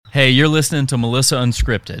Hey, you're listening to Melissa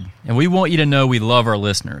Unscripted, and we want you to know we love our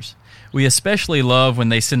listeners. We especially love when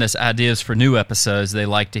they send us ideas for new episodes they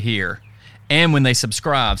like to hear, and when they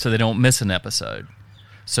subscribe so they don't miss an episode.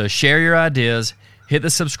 So share your ideas, hit the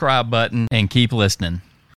subscribe button, and keep listening.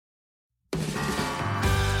 I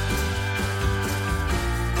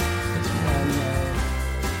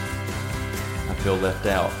feel left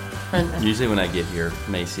out. Usually when I get here,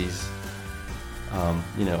 Macy's,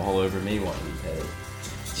 all over me wanting to be paid.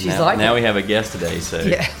 Now we have a guest today, so...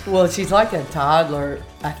 Yeah, well, she's like a toddler,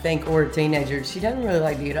 I think, or a teenager. She doesn't really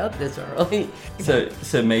like to get up this early.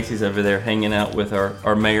 So Macy's over there hanging out with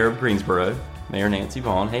our mayor of Greensboro, Mayor Nancy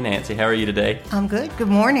Vaughn. Hey, Nancy, how are you today? I'm good. Good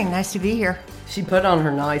morning. Nice to be here. She put on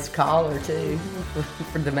her nice collar, too,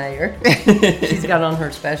 for the mayor. She's got on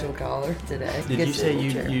her special collar today. Did you say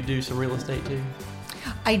you do some real estate, too?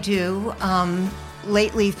 I do.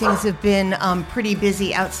 Lately, things have been pretty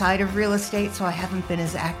busy outside of real estate, so I haven't been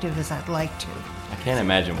as active as I'd like to. I can't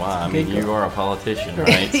imagine why. I mean, you are a politician,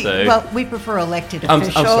 right? So well, we prefer elected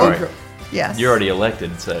officials. I'm sorry. Yes. You're already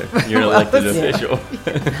elected, so you're an elected official.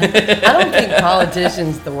 I don't think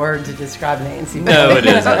politician's the word to describe Nancy. No, it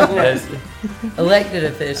isn't. Elected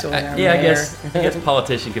official. I guess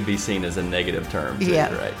politician can be seen as a negative term, too,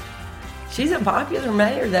 right? She's a popular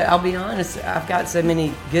mayor, that I'll be honest. I've got so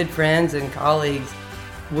many good friends and colleagues.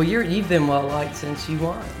 Well, you've been well liked since you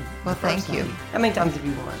won. Well, thank you. How many times have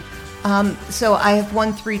you won? So I have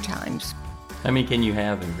won 3 times. How many can you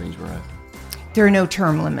have in Greensboro? There are no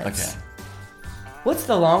term limits. Okay. What's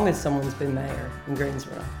the longest someone's been mayor in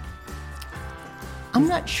Greensboro? I'm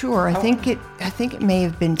not sure. I think it may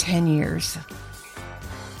have been 10 years.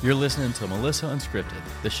 You're listening to Melissa Unscripted,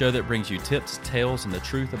 the show that brings you tips, tales, and the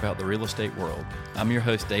truth about the real estate world. I'm your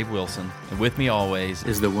host, Dave Wilson, and with me always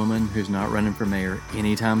is the woman who's not running for mayor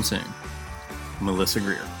anytime soon, Melissa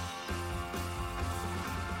Greer.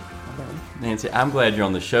 Nancy, I'm glad you're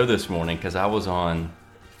on the show this morning because I was on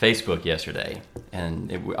Facebook yesterday,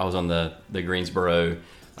 and I was on the Greensboro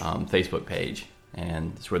Facebook page,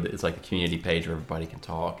 and it's like a community page where everybody can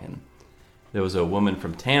talk, and there was a woman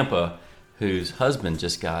from Tampa whose husband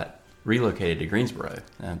just got relocated to Greensboro.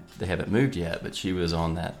 They haven't moved yet, but she was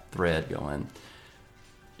on that thread going,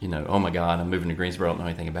 oh my God, I'm moving to Greensboro, I don't know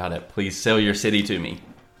anything about it. Please sell your city to me.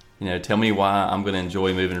 Tell me why I'm going to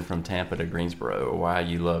enjoy moving from Tampa to Greensboro, or why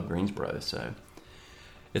you love Greensboro. So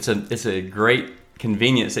it's a great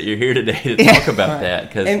convenience that you're here today to talk about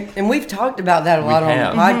that. And we've talked about that a lot on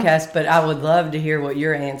the podcast, but I would love to hear what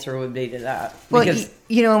your answer would be to that. Well,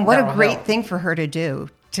 and what a great thing for her to do,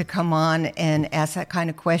 to come on and ask that kind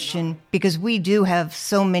of question, because we do have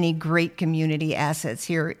so many great community assets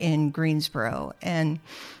here in Greensboro. And,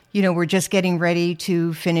 we're just getting ready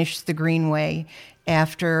to finish the Greenway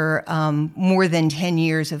after more than 10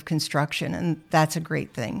 years of construction, and that's a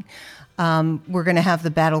great thing. We're going to have the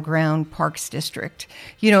Battleground Parks District.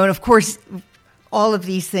 And of course, all of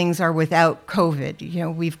these things are without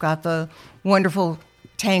COVID. We've got the wonderful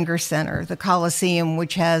Tanger Center, the Coliseum,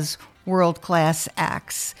 which has world-class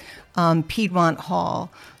acts, Piedmont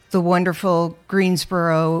Hall, the wonderful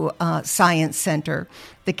Greensboro Science Center,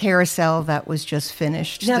 the carousel that was just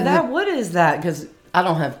finished. Now, what is that? Because I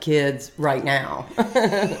don't have kids right now.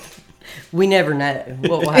 We never know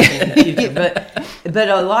what will happen in the future. But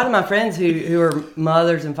a lot of my friends who are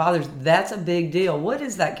mothers and fathers, that's a big deal. What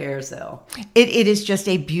is that carousel? It is just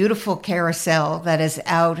a beautiful carousel that is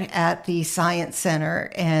out at the Science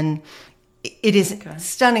Center, and it is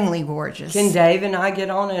stunningly gorgeous. Can Dave and I get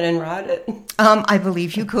on it and ride it? I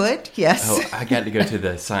believe you could, yes. Oh, I got to go to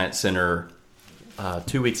the Science Center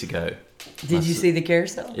 2 weeks ago. Did you see the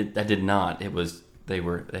carousel? I did not. They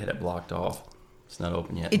had it blocked off. It's not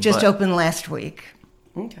open yet. It just opened last week.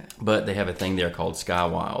 Okay. But they have a thing there called Sky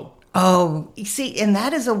Wild. Oh, you see, and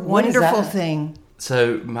that is a wonderful thing.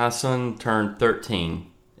 So my son turned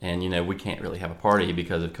 13, and we can't really have a party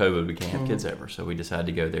because of COVID. We can't have kids over, so we decided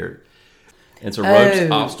to go there. It's a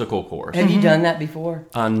ropes obstacle course. Have you done that before?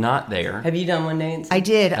 Not there. Have you done one, Nancy? I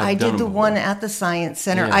did. I did the one at the Science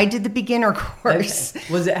Center. Yeah. I did the beginner course.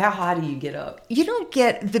 Okay. How high do you get up? You don't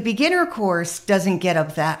the beginner course doesn't get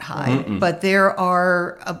up that high, but there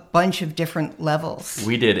are a bunch of different levels.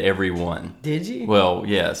 We did every one. Did you? Well,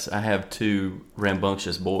 yes. I have 2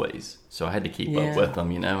 rambunctious boys, so I had to keep up with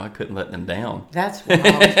them. I couldn't let them down. That's wild.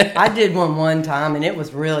 I did one time, and it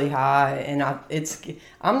was really high, and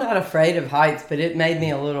I'm not afraid of heights, but it made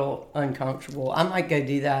me a little uncomfortable. I might go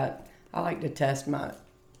do that. I like to test my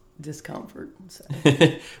discomfort. So.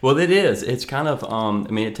 Well, it is. It's kind of,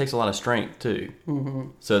 it takes a lot of strength too. Mm-hmm.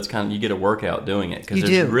 So it's kind of, you get a workout doing it. Because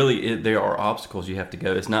there are obstacles you have to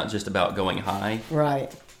go. It's not just about going high.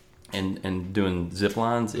 Right. and doing zip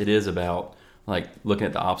lines, it is about like looking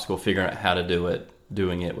at the obstacle, figuring out how to do it,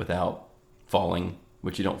 doing it without falling,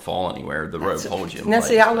 which you don't fall anywhere. The rope holds you in place.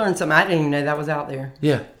 See, I learned something. I didn't even know that was out there.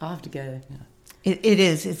 Yeah. I'll have to go. Yeah. It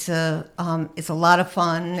is. It's a lot of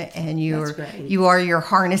fun, and you are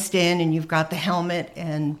harnessed in, and you've got the helmet,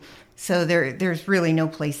 and so there's really no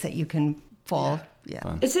place that you can fall.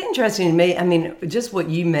 Yeah. It's interesting to me. I mean, just what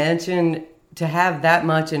you mentioned, to have that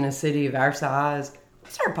much in a city of our size.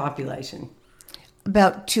 What's our population?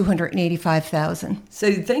 About 285,000.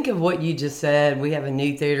 So think of what you just said. We have a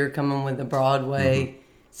new theater coming with the Broadway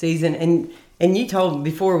season, and you told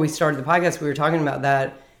before we started the podcast, we were talking about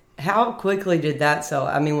that. How quickly did that sell?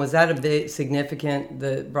 I mean, was that a bit significant,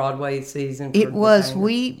 the Broadway season? It was.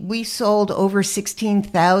 We sold over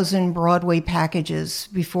 16,000 Broadway packages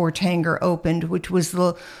before Tanger opened, which was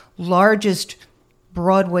the largest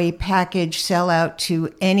Broadway package sellout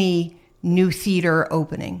to any new theater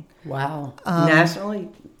opening. Wow. Nationally?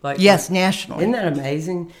 Yes, nationally. Isn't that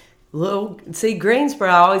amazing? See, Greensboro,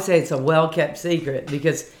 I always say it's a well-kept secret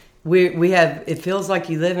because we have, it feels like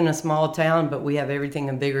you live in a small town, but we have everything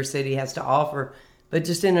a bigger city has to offer, but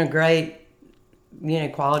just in a great,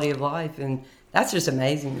 quality of life. And that's just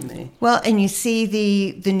amazing to me. Well, and you see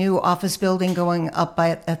the new office building going up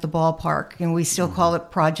at the ballpark, and we still call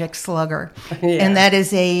it Project Slugger. Yeah. And that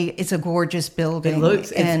is it's a gorgeous building. It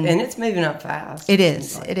looks, and it's moving up fast. It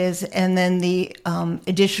is. And then the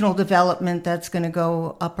additional development that's going to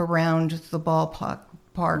go up around the ballpark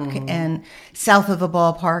and south of the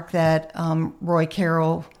ballpark that Roy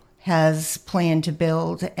Carroll has planned to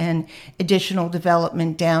build, and additional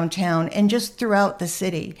development downtown and just throughout the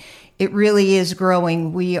city. It really is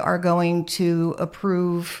growing. We are going to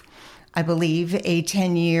approve, I believe, a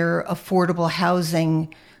 10-year affordable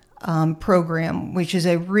housing program, which is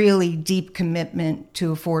a really deep commitment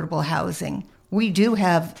to affordable housing. We do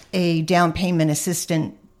have a down payment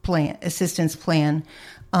assistance plan,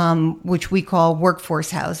 which we call workforce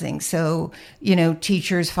housing. So,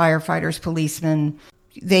 teachers, firefighters, policemen,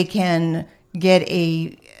 they can get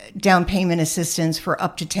a down payment assistance for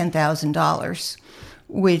up to $10,000.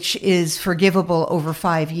 Which is forgivable over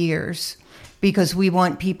 5 years, because we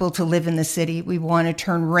want people to live in the city. We want to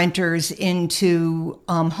turn renters into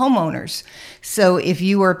homeowners. So if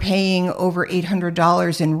you are paying over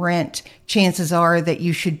 $800 in rent, chances are that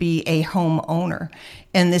you should be a homeowner.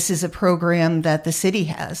 And this is a program that the city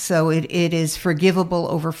has. So it is forgivable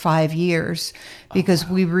over 5 years, because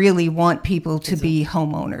we really want people to be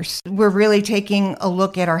homeowners. We're really taking a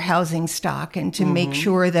look at our housing stock and to make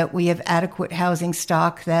sure that we have adequate housing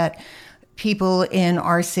stock, that people in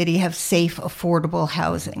our city have safe, affordable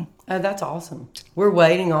housing. Oh, that's awesome. We're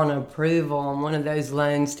waiting on approval on one of those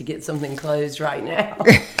loans to get something closed right now.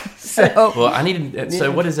 So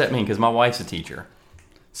what does that mean? Because my wife's a teacher.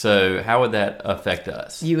 So how would that affect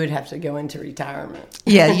us? You would have to go into retirement.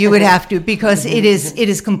 Yeah, you would have to, because it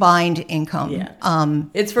is combined income. Yeah.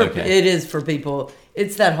 It is for people.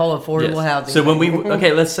 It's that whole affordable housing. So when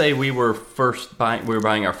let's say we were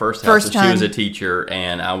buying our first house, and she was a teacher,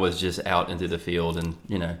 and I was just out into the field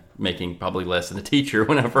and making probably less than a teacher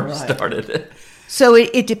when I first started. So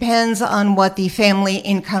it depends on what the family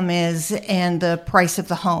income is and the price of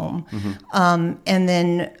the home, and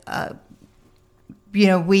then.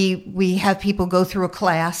 We have people go through a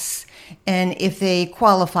class, and if they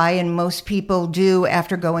qualify, and most people do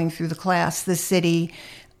after going through the class, the city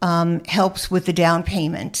helps with the down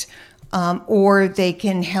payment, or they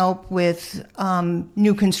can help with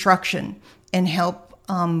new construction and help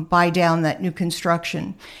buy down that new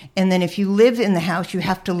construction. And then if you live in the house, you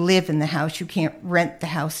have to live in the house. You can't rent the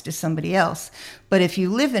house to somebody else. But if you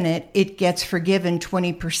live in it, it gets forgiven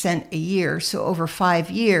 20% a year. So over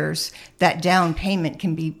 5 years, that down payment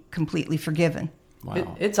can be completely forgiven.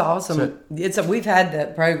 Wow. It's awesome. We've had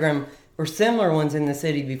that program or similar ones in the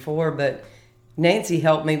city before, but Nancy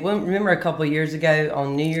helped me. Remember a couple of years ago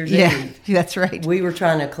on New Year's Eve? Yeah, that's right. We were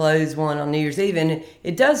trying to close one on New Year's Eve, and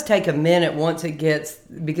it does take a minute once it gets,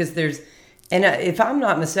 because if I'm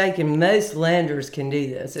not mistaken, most lenders can do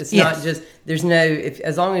this. It's not just,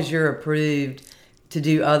 as long as you're approved to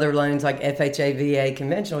do other loans like FHA, VA,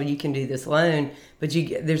 conventional, you can do this loan, but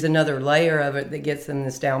there's another layer of it that gets them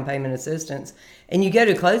this down payment assistance. And you go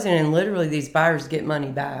to closing, and literally these buyers get money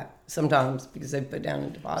back sometimes because they put down a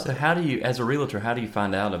deposit. So how do you, as a realtor,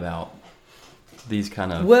 find out about these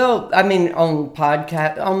kind of... Well, I mean, on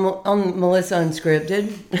podcast, on Melissa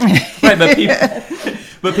Unscripted. Right,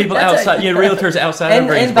 But people outside, realtors outside of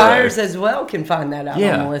Greensboro. And buyers as well can find that out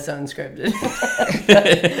on Melissa Unscripted.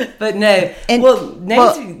 but no.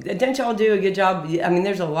 Nancy, don't y'all do a good job? I mean,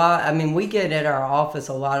 there's a lot. I mean, we get at our office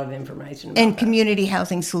a lot of information about and Community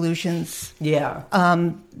Housing Solutions. Yeah.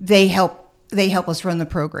 They help us run the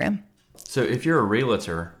program. So if you're a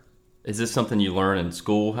realtor, is this something you learn in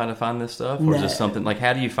school, how to find this stuff? Or is this something, like,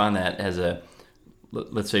 how do you find that as a,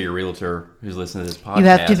 let's say you're a realtor who's listening to this podcast? You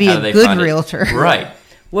have to be a good realtor. Right.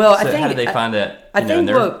 Well, so I think, how do they find that? I think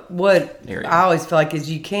what area? I always feel like is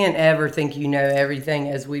you can't ever think you know everything,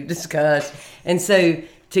 as we've discussed. And so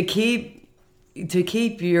to keep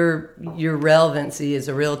your relevancy as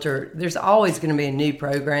a realtor, there's always going to be a new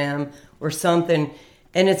program or something.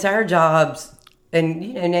 And it's our jobs,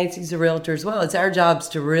 and Nancy's a realtor as well. It's our jobs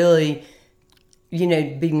to really,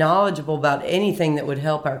 be knowledgeable about anything that would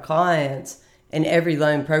help our clients in every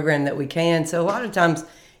loan program that we can. So a lot of times,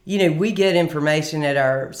 we get information at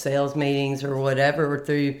our sales meetings or whatever, or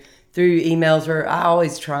through emails, or I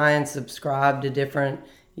always try and subscribe to different,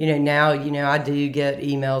 now, I do get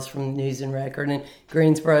emails from News and Record and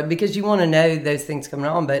Greensboro because you want to know those things coming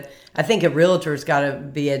on. But I think a realtor's got to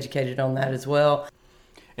be educated on that as well.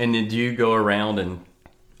 And did you go around and,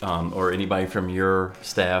 or anybody from your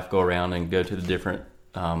staff go around and go to the different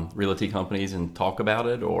realty companies and talk about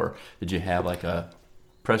it? Or did you have like a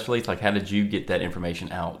press release? Like, how did you get that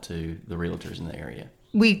information out to the realtors in the area?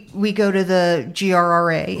 We go to the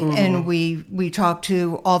GRRA and we talk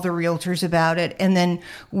to all the realtors about it, and then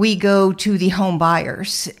we go to the home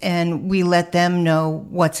buyers and we let them know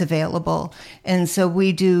what's available. And so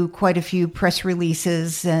we do quite a few press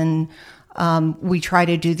releases, and we try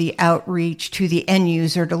to do the outreach to the end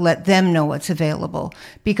user to let them know what's available,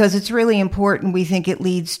 because it's really important. We think it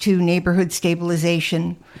leads to neighborhood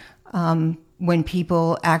stabilization when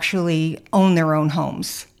people actually own their own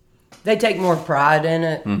homes. They take more pride in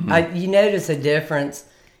it. You notice a difference.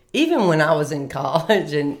 Even when I was in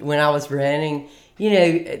college and when I was renting,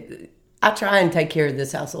 I try and take care of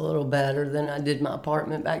this house a little better than I did my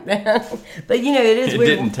apartment back then. But, it is weird.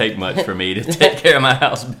 It didn't take much for me to take care of my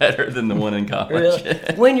house better than the one in college.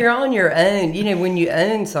 Really? When you're on your own, when you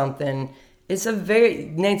own something, it's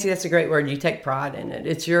Nancy, that's a great word. You take pride in it.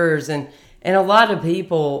 It's yours. And a lot of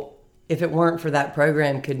people, if it weren't for that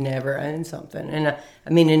program, could never own something. And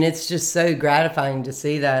and it's just so gratifying to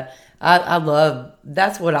see that.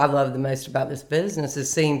 That's what I love the most about this business,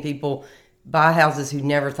 is seeing people buy houses who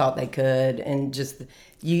never thought they could, and just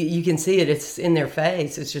you can see it. It's in their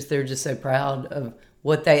face. It's just they're just so proud of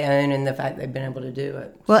what they own and the fact they've been able to do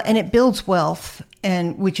it. Well, and it builds wealth,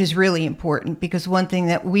 and which is really important, because one thing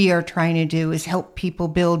that we are trying to do is help people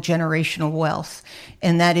build generational wealth,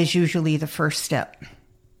 and that is usually the first step.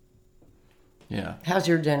 Yeah. How's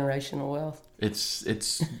your generational wealth?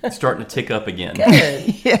 It's starting to tick up again.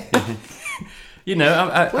 Good. Yeah.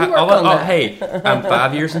 Hey, I'm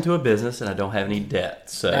 5 years into a business and I don't have any debt,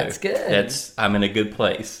 so that's good. I'm in a good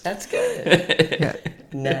place. That's good.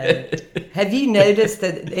 No. Have you noticed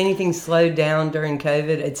that anything slowed down during COVID?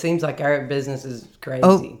 It seems like our business is crazy.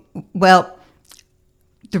 Oh, well,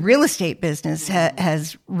 the real estate business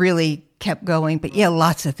has really kept going, but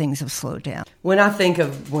lots of things have slowed down. When I think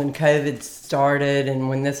of when COVID started and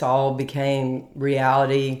when this all became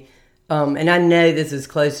reality, and I know this is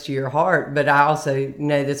close to your heart, but I also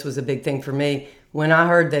know this was a big thing for me. When I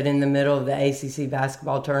heard that in the middle of the ACC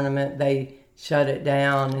basketball tournament, they shut it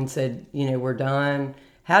down and said, we're done.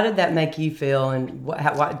 How did that make you feel? And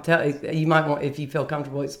you might want, if you feel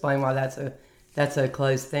comfortable, explain why that's a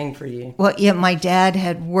close thing for you. Well, my dad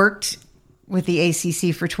had worked with the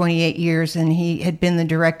ACC for 28 years, and he had been the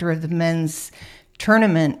director of the men's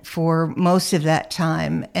tournament for most of that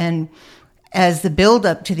time. And as the build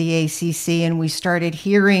up to the ACC, and we started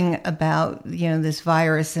hearing about, this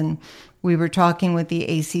virus, and we were talking with the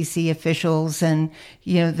ACC officials, and,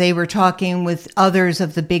 they were talking with others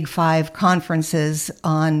of the Big Five conferences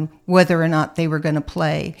on whether or not they were going to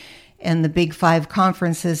play. And the Big Five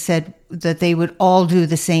conferences said that they would all do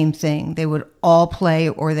the same thing. They would all play,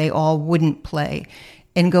 or they all wouldn't play.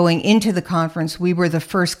 And going into the conference, we were the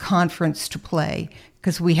first conference to play,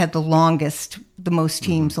 because we had the most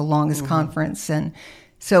teams, the longest conference. And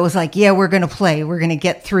so it was like, we're going to play. We're going to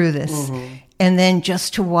get through this. And then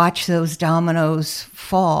just to watch those dominoes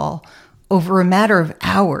fall over a matter of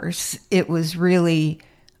hours, it was really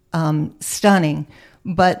stunning.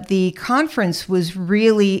 But the conference was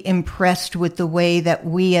really impressed with the way that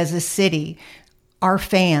we as a city, our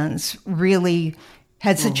fans, really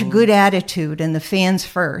had such a good attitude, and the fans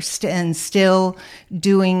first, and still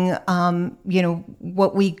doing,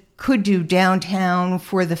 what we could do downtown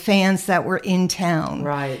for the fans that were in town.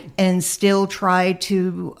 Right. And still try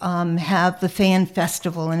to have the fan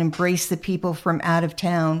festival and embrace the people from out of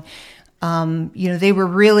town. They were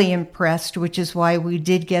really impressed, which is why we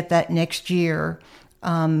did get that next year.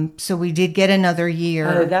 So we did get another year.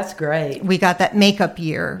 Oh, that's great. We got that makeup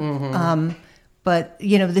year. But,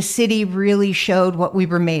 the city really showed what we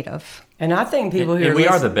were made of. And I think people who we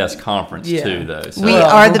are the best conference too, though. So we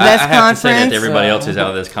are the best I have conference. to say that to everybody else who's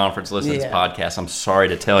out of this conference listening to this podcast. I'm sorry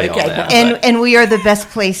to tell you all that. And we are the best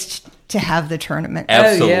place to have the tournament.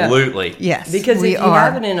 Absolutely. Yes. Because if you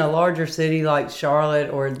have it in a larger city like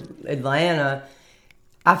Charlotte or Atlanta,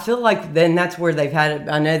 I feel like then that's where they've had it.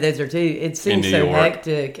 I know those are too. It seems so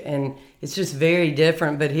hectic and it's just very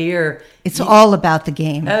different. But here, it's all about the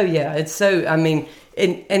game. Oh yeah, it's so. I mean,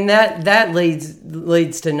 and that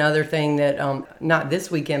leads to another thing that not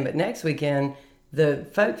this weekend but next weekend, the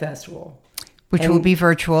folk festival, which will be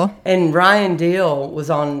virtual. And Ryan Deal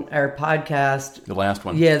was on our podcast, the last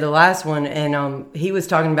one. Yeah, the last one, and he was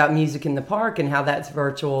talking about music in the park and how that's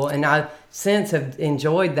virtual. And I since have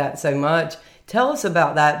enjoyed that so much. Tell us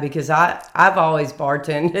about that, because I've always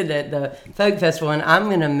bartended at the folk festival, and I'm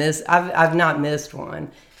gonna miss. I've not missed one,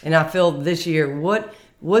 and I feel this year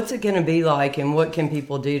what's it gonna be like, and what can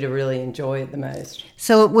people do to really enjoy it the most?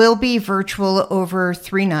 So it will be virtual over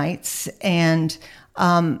 3 nights, and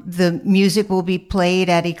the music will be played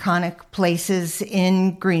at iconic places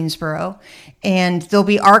in Greensboro, and they'll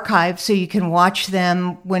be archived so you can watch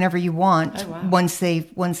them whenever you want. Oh, wow. once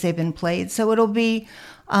they've been played. So it'll be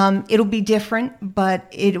different, but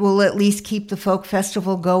it will at least keep the folk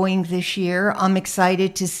festival going this year. I'm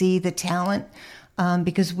excited to see the talent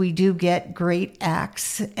because we do get great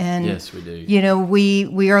acts, and yes, we do.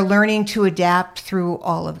 We are learning to adapt through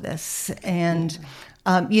all of this, and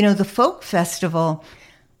the folk festival.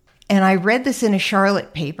 And I read this in a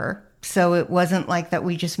Charlotte paper, so it wasn't like that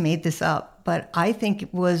we just made this up. But I think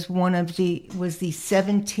it was the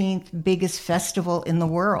 17th biggest festival in the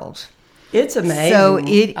world. It's amazing. So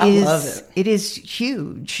I love it. It is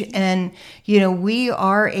huge. And, we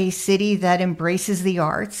are a city that embraces the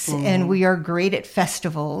arts, and we are great at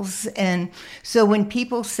festivals. And so when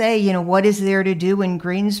people say, what is there to do in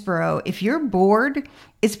Greensboro? If you're bored,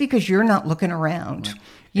 it's because you're not looking around.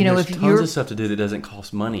 There's tons of stuff to do that doesn't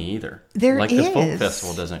cost money either. The folk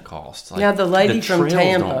festival doesn't cost. Now the lady from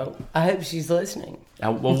Tampa, I hope she's listening.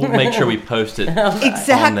 We'll make sure we post it.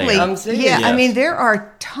 Exactly. I'm serious. Yeah, yes. I mean, there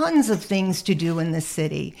are tons of things to do in this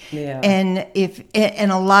city. Yeah. And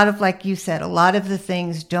a lot of, like you said, a lot of the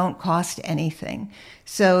things don't cost anything.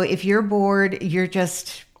 So if you're bored, you're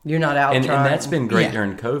not out and trying. And that's been great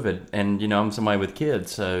during COVID. And, I'm somebody with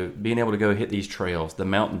kids, so being able to go hit these trails, the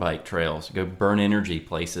mountain bike trails, go burn energy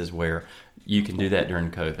places where you can do that during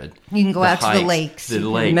COVID. You can go out to the lakes. The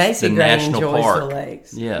lakes, Macy the Gray national enjoys park. the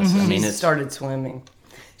lakes. Yes. I mean, she started swimming.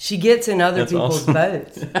 She gets in other people's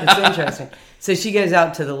boats. It's interesting. So she goes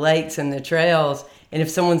out to the lakes and the trails, and if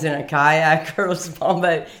someone's in a kayak or a small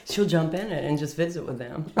boat, she'll jump in it and just visit with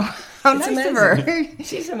them. How nice of her.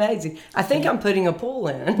 She's amazing. I think I'm putting a pool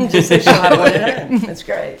in just so she'll have one at home. That's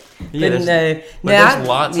great. Yeah,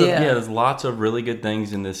 there's lots of really good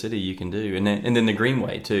things in the city you can do, and then the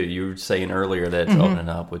Greenway too. You were saying earlier that it's opening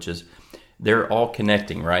up, which is they're all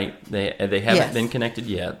connecting, right? They haven't been connected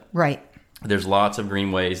yet, right? There's lots of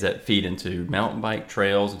greenways that feed into mountain bike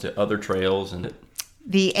trails, into other trails, and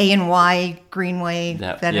the A&Y Greenway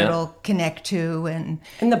that it'll connect to, and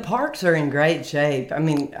the parks are in great shape. I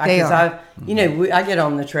mean, I get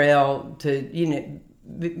on the trail to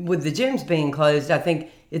with the gyms being closed. I think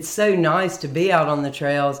it's so nice to be out on the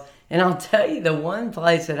trails. And I'll tell you, the one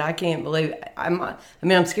place that I can't believe,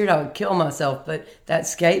 I'm scared I would kill myself, but that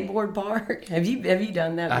skateboard park, have you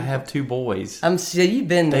done that before? I have 2 boys. I'm sure you've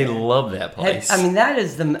been there. They love that place. That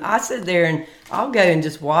is I sit there and I'll go and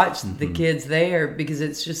just watch the kids there because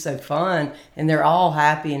it's just so fun, and they're all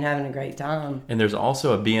happy and having a great time. And there's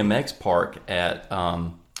also a BMX park at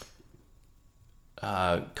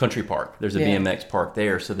Country Park. There's a BMX park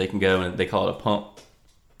there, so they can go, and they call it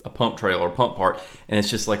a pump trail or pump park, and it's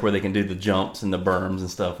just like where they can do the jumps and the berms and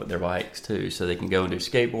stuff with their bikes too. So they can go and do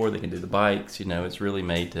skateboard, they can do the bikes. It's really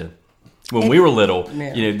made to. When we were little,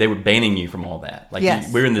 they were banning you from all that. Like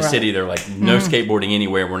we're in the city, they're like, no skateboarding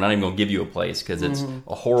anywhere. We're not even going to give you a place because it's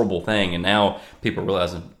a horrible thing. And now people are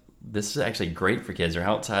realizing this is actually great for kids. They're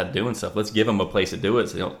outside doing stuff. Let's give them a place to do it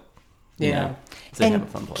so they don't. So they have a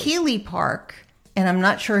fun place. Keeley Park, and I'm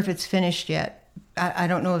not sure if it's finished yet. I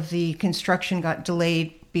don't know if the construction got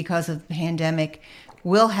delayed because of the pandemic,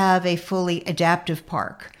 will have a fully adaptive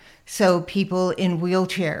park. So people in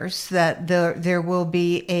wheelchairs, that there will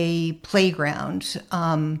be a playground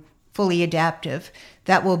fully adaptive.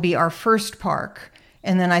 That will be our first park.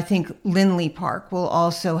 And then I think Lindley Park will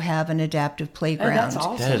also have an adaptive playground. Oh, that's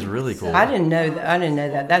awesome. That is really cool. I didn't know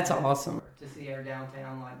that. That's awesome to see our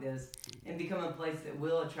downtown like this and become a place that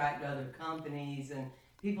will attract other companies and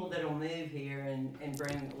people that will move here and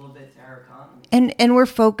bring a little bit to our economy. And we're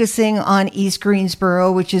focusing on East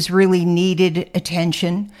Greensboro, which is really needed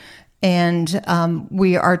attention. And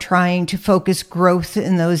we are trying to focus growth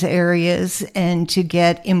in those areas and to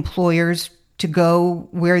get employers to go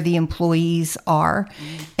where the employees are.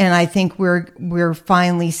 And I think we're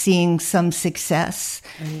finally seeing some success.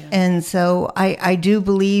 Yeah. And so I do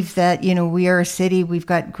believe that, we are a city, we've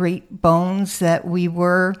got great bones, that we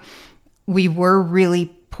were really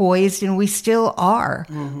poised, and we still are.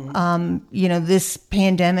 Mm-hmm. This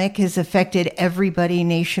pandemic has affected everybody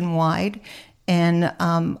nationwide. And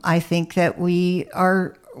I think that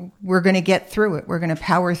we're going to get through it. We're going to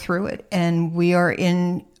power through it.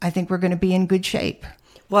 And I think we're going to be in good shape.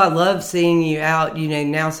 Well, I love seeing you out.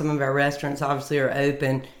 Now some of our restaurants obviously are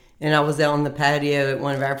open. And I was out on the patio at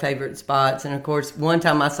one of our favorite spots. And of course, one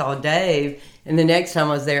time I saw Dave, and the next time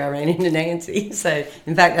I was there, I ran into Nancy. So,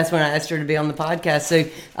 in fact, that's when I asked her to be on the podcast. So,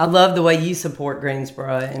 I love the way you support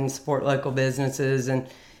Greensboro and support local businesses. And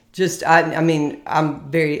just,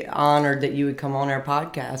 I'm very honored that you would come on our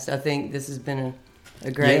podcast. I think this has been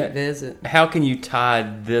a great visit. How can you tie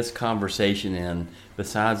this conversation in,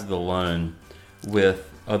 besides the loan, with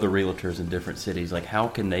other realtors in different cities? Like, how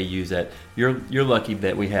can they use that? You're lucky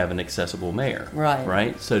that we have an accessible mayor,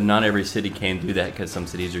 right? So not every city can do that because some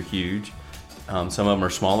cities are huge. Some of them are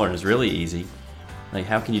smaller and it's really easy. Like,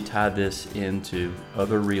 how can you tie this into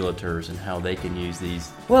other realtors and how they can use these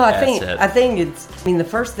assets? I think the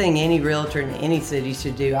first thing any realtor in any city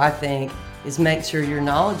should do, I think, is make sure you're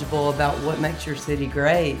knowledgeable about what makes your city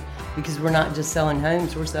great, because we're not just selling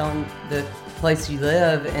homes, we're selling the place you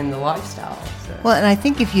live and the lifestyle. So. Well, and I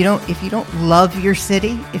think if you don't love your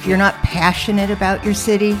city, if you're not passionate about your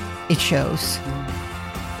city, it shows.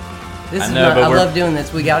 I love doing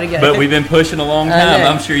this. We got to go. But we've been pushing a long time.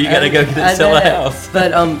 I'm sure you got to go sell a house.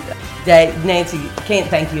 But Dave, Nancy, can't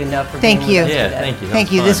thank you enough for being with us today. Thank you.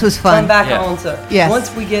 Thank you. This was fun. Come back on. So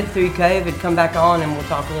once we get through COVID, come back on and we'll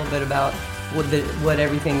talk a little bit about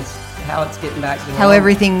how it's getting back to normal. How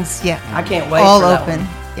everything's I can't wait. All for that open.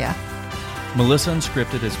 One. Yeah. Melissa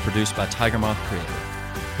Unscripted is produced by Tiger Moth Creative,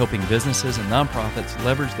 helping businesses and nonprofits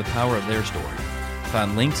leverage the power of their story.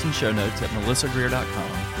 Find links and show notes at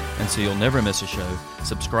melissagreer.com, and so you'll never miss a show,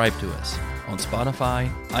 subscribe to us on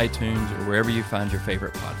Spotify, iTunes, or wherever you find your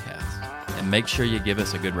favorite podcasts. And make sure you give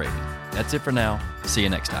us a good rating. That's it for now. See you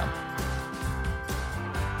next time.